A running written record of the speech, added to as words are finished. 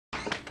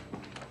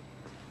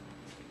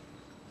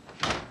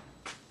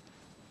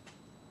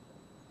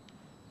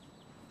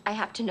I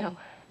have to know.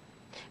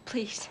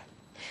 Please.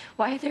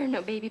 Why are there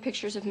no baby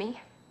pictures of me?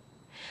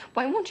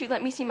 Why won't you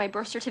let me see my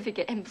birth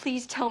certificate? And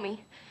please tell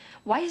me,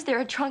 why is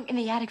there a trunk in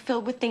the attic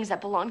filled with things that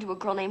belong to a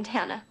girl named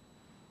Hannah?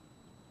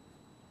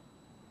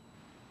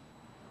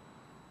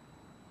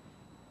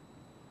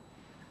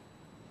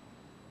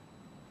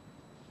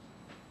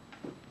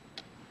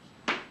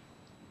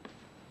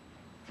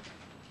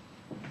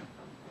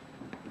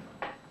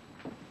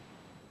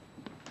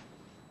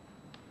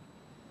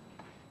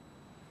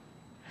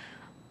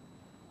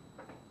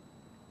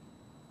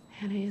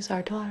 Hannah is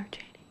our daughter,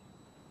 Janie.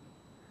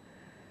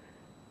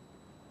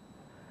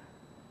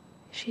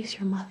 She's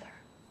your mother.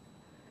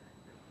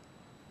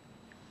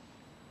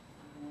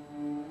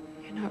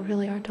 You're not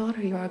really our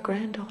daughter, you're our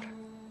granddaughter.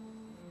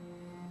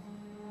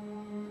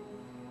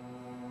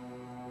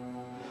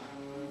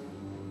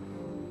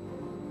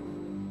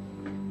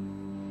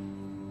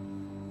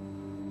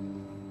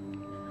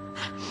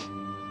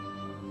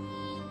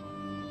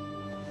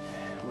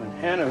 When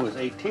Hannah was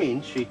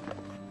 18, she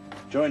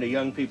joined a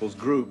young people's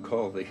group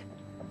called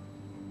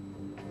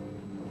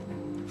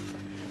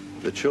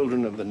the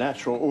Children of the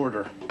Natural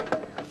Order.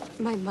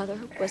 My mother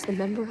was the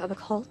member of a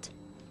cult?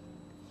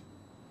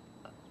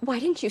 Why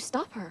didn't you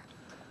stop her?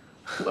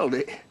 Well,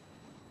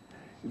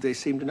 they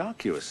seemed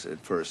innocuous at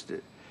first.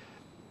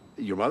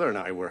 Your mother and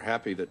I were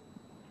happy that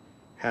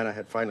Hannah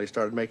had finally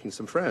started making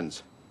some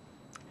friends.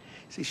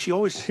 See, she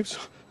always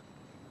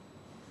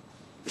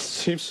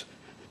seems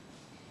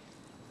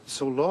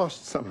so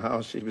lost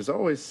somehow. She was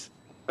always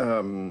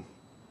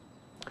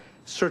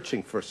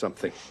searching for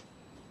something.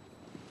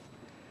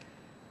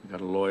 We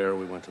got a lawyer,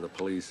 we went to the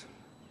police.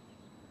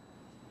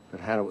 But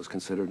Hannah was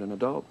considered an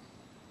adult.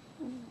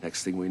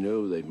 Next thing we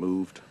knew, they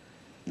moved.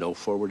 No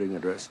forwarding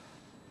address.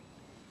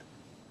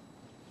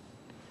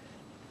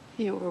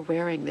 You were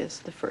wearing this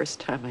the first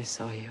time I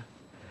saw you.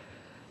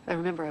 I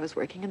remember I was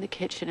working in the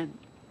kitchen and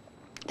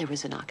there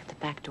was a knock at the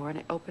back door and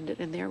I opened it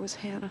and there was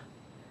Hannah.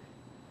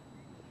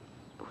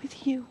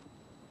 With you.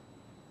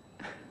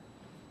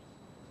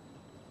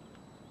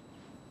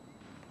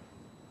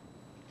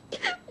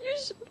 You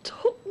should have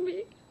told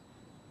me.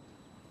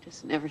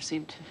 Just never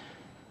seemed to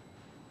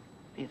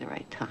be the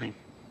right time.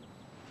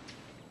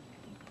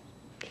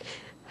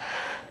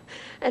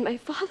 And my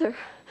father,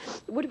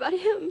 what about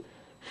him?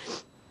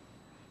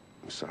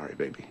 I'm sorry,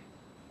 baby.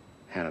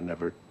 Hannah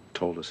never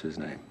told us his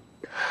name.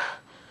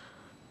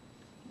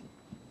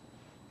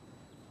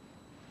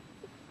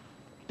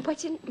 Why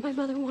didn't my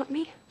mother want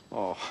me?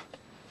 Oh,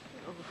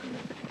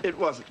 it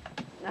wasn't.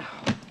 No,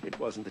 it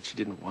wasn't that she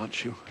didn't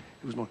want you.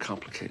 It was more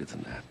complicated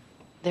than that.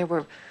 There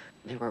were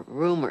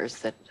rumors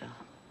that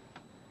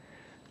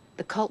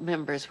the cult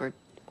members were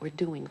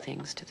doing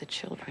things to the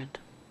children.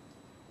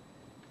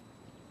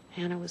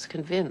 Hannah was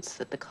convinced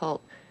that the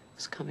cult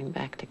was coming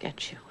back to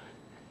get you.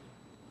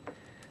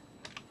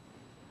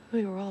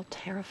 We were all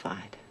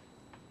terrified.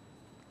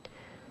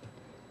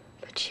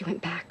 But she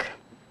went back.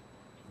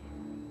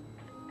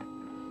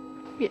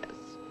 Yes.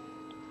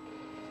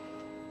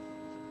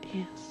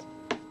 Yes.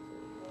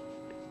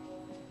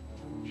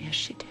 Yes,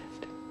 she did.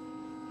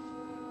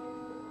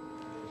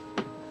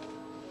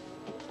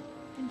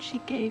 And she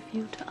gave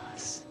you to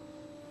us.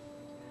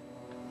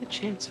 The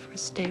chance for a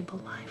stable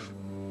life.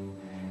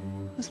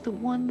 It was the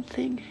one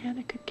thing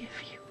Hannah could give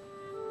you.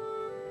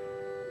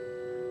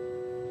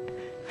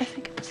 I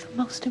think it was the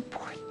most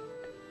important.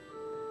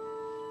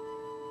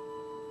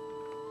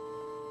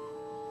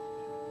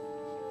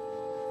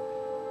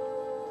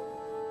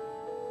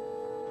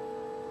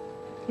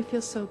 It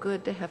feels so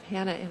good to have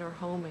Hannah in her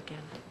home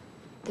again.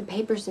 The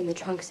papers in the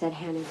trunk said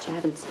Hannah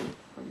Javinson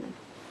on them.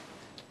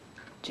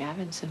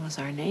 Javinson was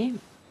our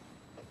name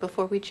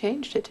before we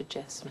changed it to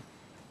Jessamine.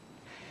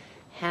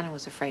 Hannah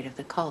was afraid of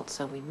the cult,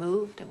 so we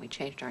moved and we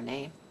changed our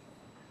name.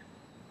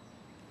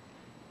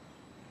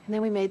 And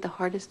then we made the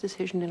hardest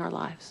decision in our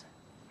lives.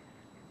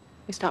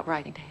 We stopped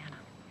writing to Hannah.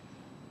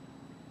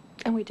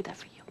 And we did that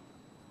for you.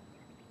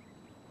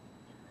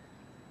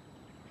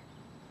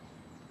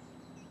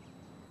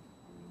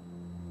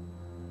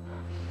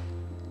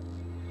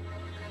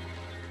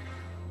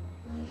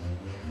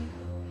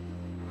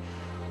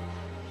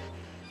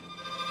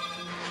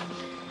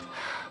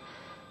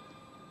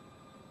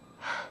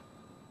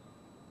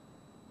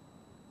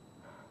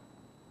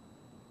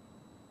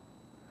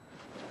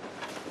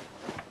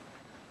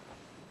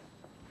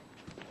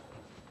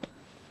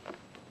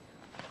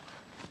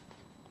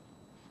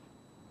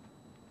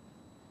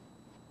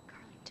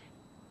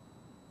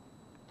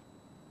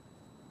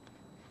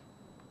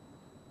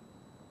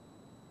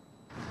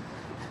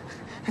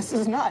 This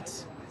is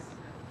nuts.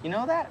 You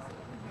know that?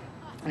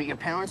 I mean, your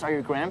parents are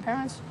your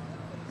grandparents?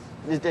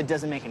 That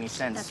doesn't make any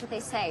sense. That's what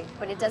they say,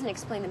 but it doesn't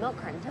explain the milk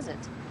carton, does it?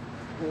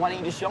 Why don't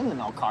you just show them the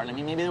milk carton? I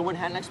mean, maybe they would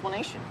have had an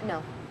explanation.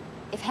 No.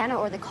 If Hannah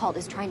or the cult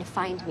is trying to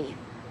find me,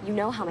 you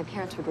know how my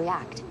parents would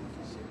react.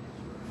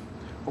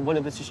 But what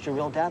if it's just your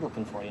real dad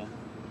looking for you?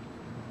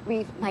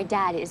 Reeve, my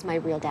dad is my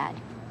real dad.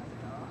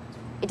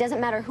 It doesn't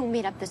matter who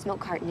made up this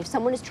milk carton. If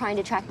someone is trying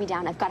to track me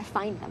down, I've got to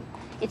find them.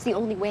 It's the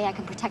only way I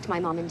can protect my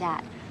mom and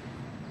dad.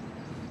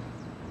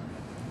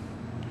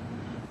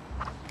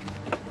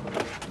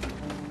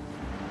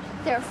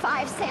 There are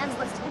 5 sands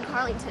listed in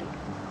Carlington.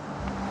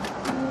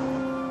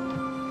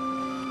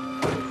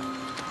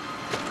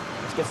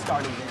 Let's get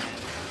started then.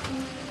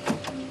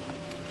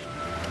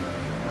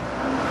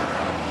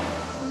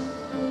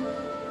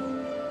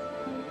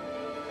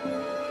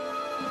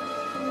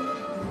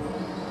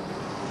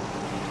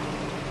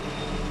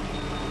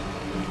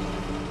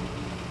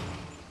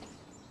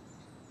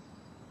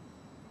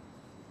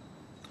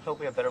 I hope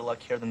we have better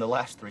luck here than the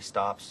last 3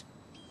 stops.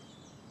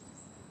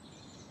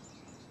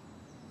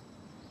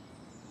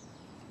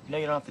 You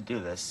know you don't have to do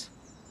this.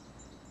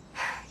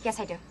 Yes,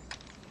 I do.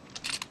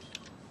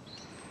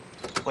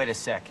 Wait a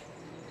sec.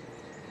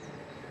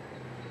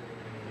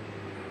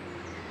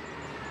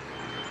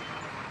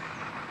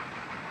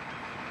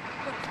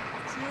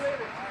 See you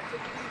later. All right, take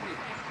it easy.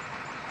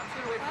 I'm just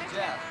gonna wait for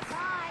Jeff.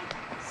 Bye.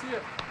 See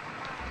you.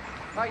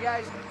 Bye,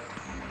 guys.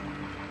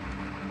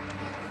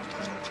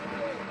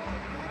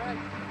 All right.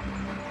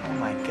 Oh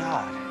my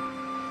God.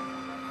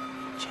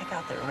 Check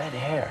out that red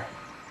hair.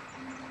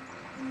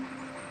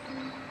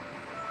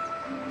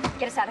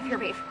 Get us out of here,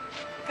 Reeve.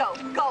 Go,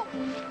 go.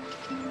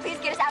 Please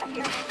get us out of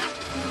here.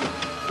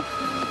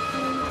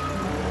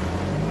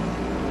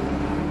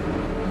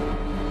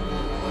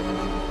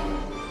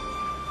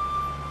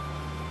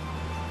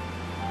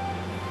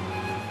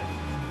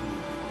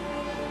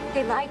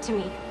 They lied to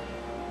me.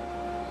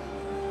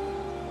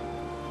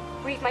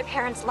 Reeve, my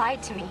parents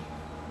lied to me.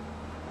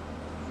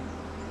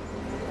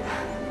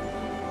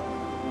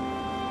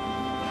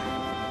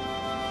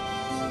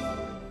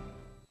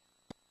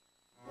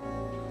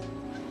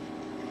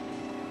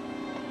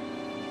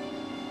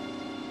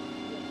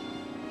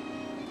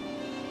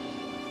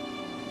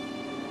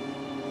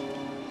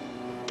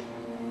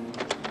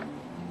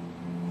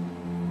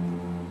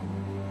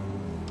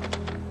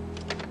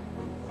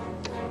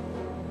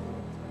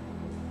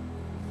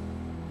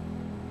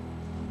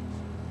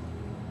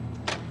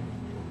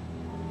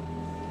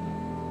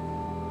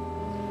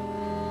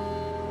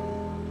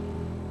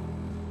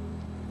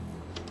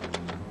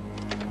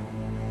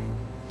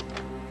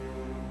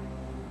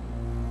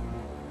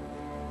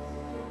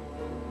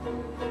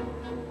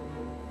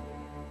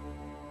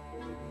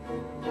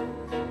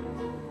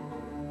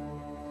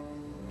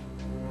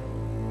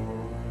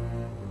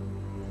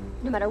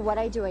 No matter what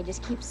I do, I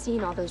just keep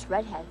seeing all those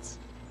redheads.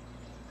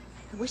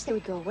 I wish they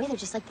would go away. They're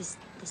just like this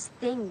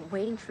thing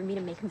waiting for me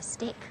to make a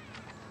mistake.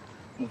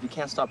 Well, if you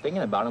can't stop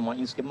thinking about him, why don't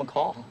you just give him a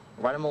call?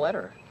 Write him a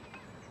letter.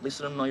 At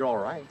least let them know you're all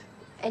right.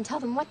 And tell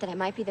them what, that I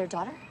might be their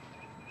daughter?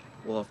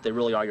 Well, if they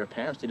really are your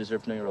parents, they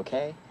deserve to know you're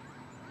okay.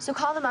 So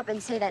call them up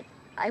and say that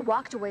I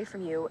walked away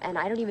from you, and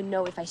I don't even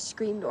know if I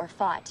screamed or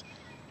fought.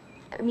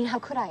 I mean, how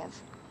could I have?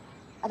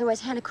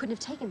 Otherwise, Hannah couldn't have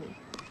taken me.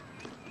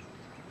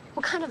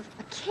 What kind of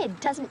a kid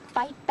doesn't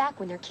fight back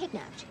when they're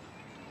kidnapped?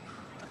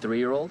 A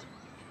 3-year-old?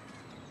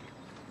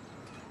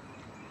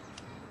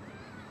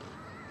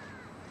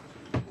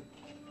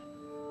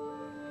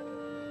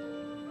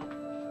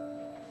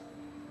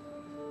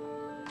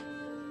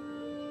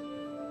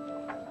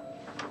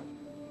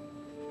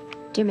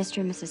 Dear Mr.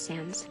 and Mrs.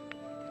 Sands,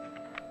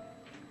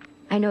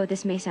 I know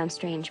this may sound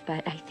strange,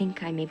 but I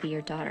think I may be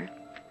your daughter.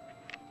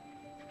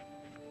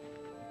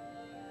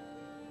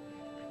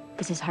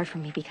 This is hard for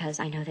me because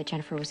I know that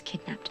Jennifer was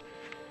kidnapped.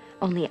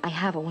 Only I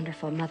have a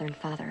wonderful mother and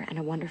father and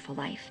a wonderful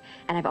life,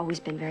 and I've always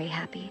been very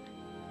happy.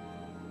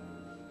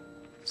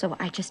 So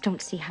I just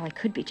don't see how I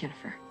could be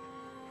Jennifer.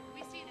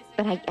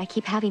 But I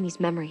keep having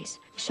these memories.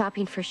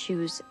 Shopping for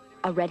shoes,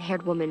 a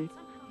red-haired woman,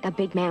 a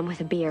big man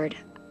with a beard.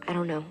 I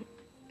don't know.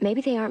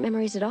 Maybe they aren't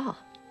memories at all.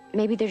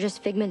 Maybe they're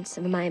just figments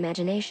of my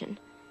imagination.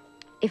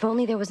 If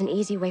only there was an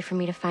easy way for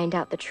me to find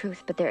out the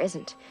truth, but there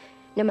isn't.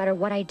 No matter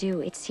what I do,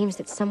 it seems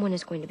that someone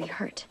is going to be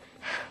hurt.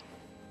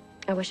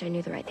 I wish I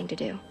knew the right thing to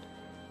do.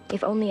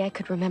 If only I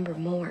could remember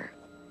more.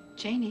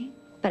 Janie,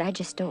 But I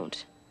just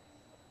don't.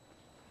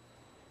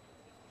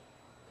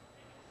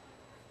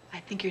 I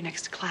think your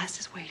next class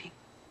is waiting.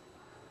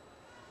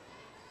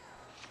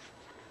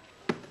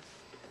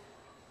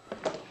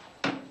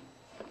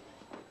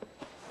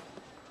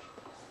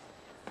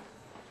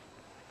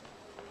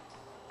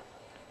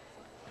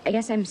 I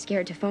guess I'm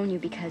scared to phone you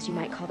because you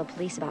might call the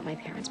police about my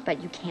parents,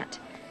 but you can't.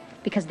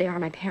 Because they are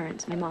my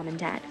parents, my mom and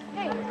dad.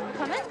 Hey,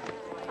 come in.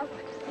 Oh.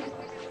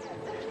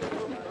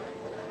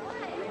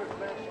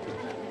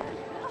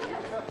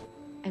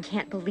 I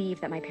can't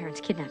believe that my parents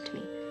kidnapped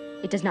me.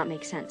 It does not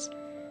make sense.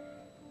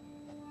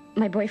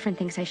 My boyfriend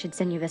thinks I should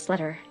send you this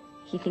letter.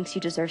 He thinks you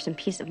deserve some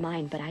peace of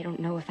mind, but I don't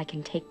know if I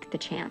can take the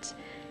chance.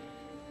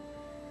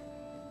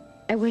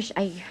 I wish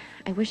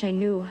I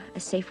knew a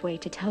safe way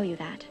to tell you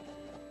that.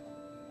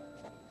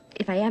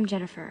 If I am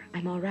Jennifer,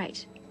 I'm all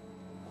right.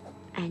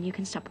 And you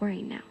can stop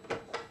worrying now.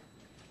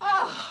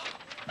 Oh!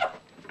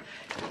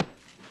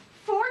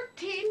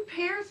 14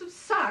 pairs of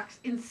socks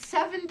in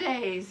 7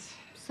 days.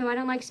 So I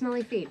don't like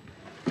smelly feet.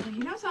 Well,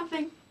 you know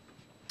something?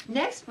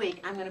 Next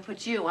week, I'm going to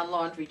put you on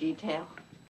laundry detail.